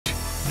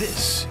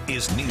This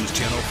is News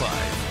Channel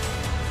 5.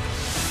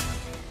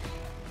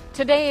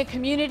 Today, a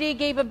community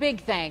gave a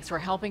big thanks for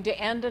helping to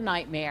end a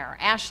nightmare.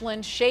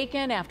 Ashland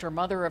shaken after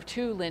mother of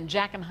two, Lynn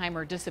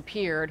Jackenheimer,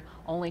 disappeared,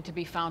 only to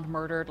be found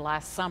murdered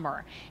last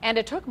summer. And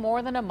it took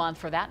more than a month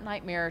for that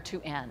nightmare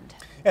to end.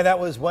 And that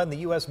was when the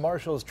U.S.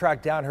 Marshals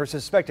tracked down her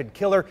suspected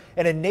killer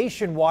in a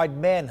nationwide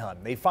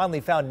manhunt. They finally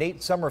found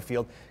Nate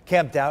Summerfield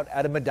camped out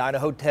at a Medina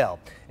hotel.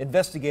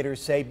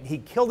 Investigators say he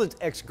killed his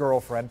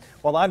ex-girlfriend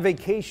while on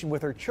vacation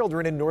with her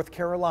children in North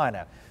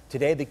Carolina.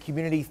 Today, the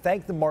community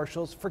thanked the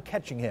Marshals for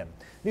catching him.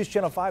 News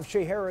Channel 5's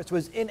Shay Harris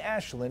was in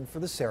Ashland for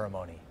the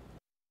ceremony.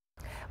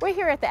 We're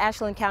here at the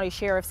Ashland County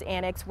Sheriff's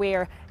Annex,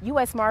 where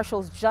U.S.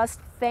 Marshals just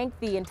thanked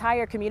the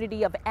entire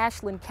community of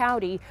Ashland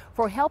County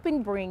for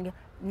helping bring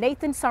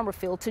Nathan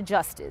Summerfield to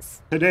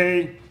justice.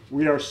 Today,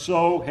 we are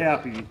so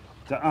happy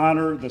to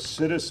honor the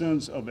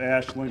citizens of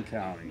Ashland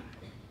County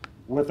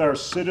with our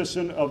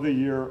Citizen of the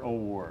Year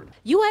Award.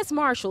 U.S.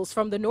 Marshals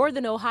from the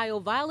Northern Ohio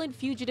Violent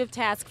Fugitive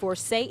Task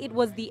Force say it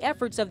was the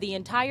efforts of the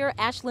entire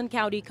Ashland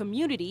County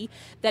community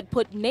that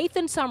put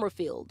Nathan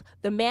Summerfield,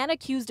 the man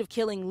accused of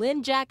killing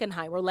Lynn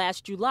Jackenheimer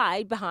last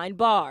July, behind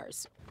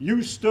bars.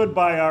 You stood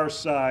by our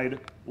side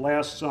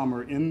last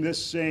summer in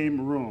this same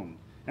room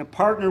and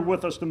partnered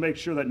with us to make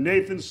sure that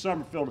Nathan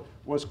Summerfield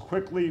was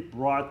quickly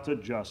brought to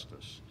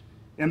justice.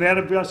 In that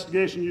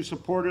investigation, you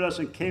supported us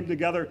and came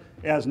together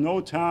as no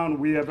town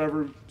we have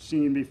ever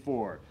seen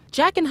before.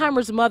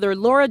 Jackenheimer's mother,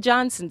 Laura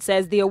Johnson,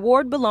 says the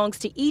award belongs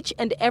to each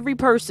and every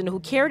person who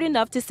cared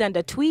enough to send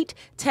a tweet,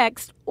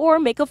 text, or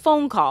make a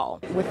phone call.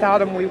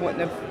 Without him, we wouldn't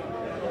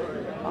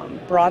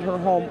have brought her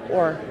home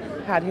or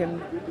had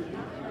him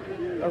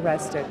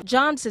arrested.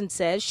 Johnson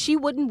says she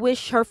wouldn't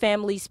wish her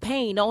family's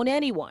pain on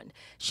anyone.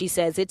 She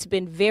says it's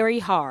been very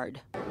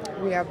hard.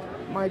 We have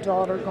my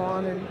daughter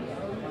gone and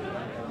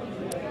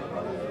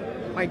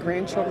my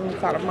grandchildren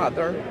without a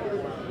mother.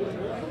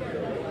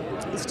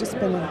 It's just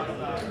been the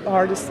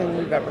hardest thing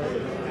we've ever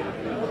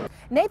heard.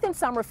 Nathan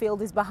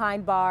Summerfield is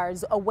behind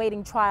bars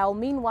awaiting trial.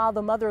 Meanwhile,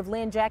 the mother of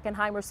Lynn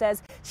Jackenheimer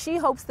says she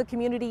hopes the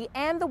community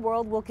and the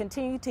world will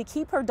continue to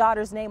keep her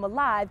daughter's name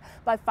alive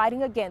by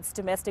fighting against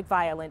domestic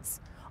violence.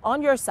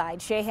 On your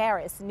side, Shay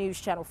Harris, News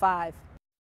Channel 5.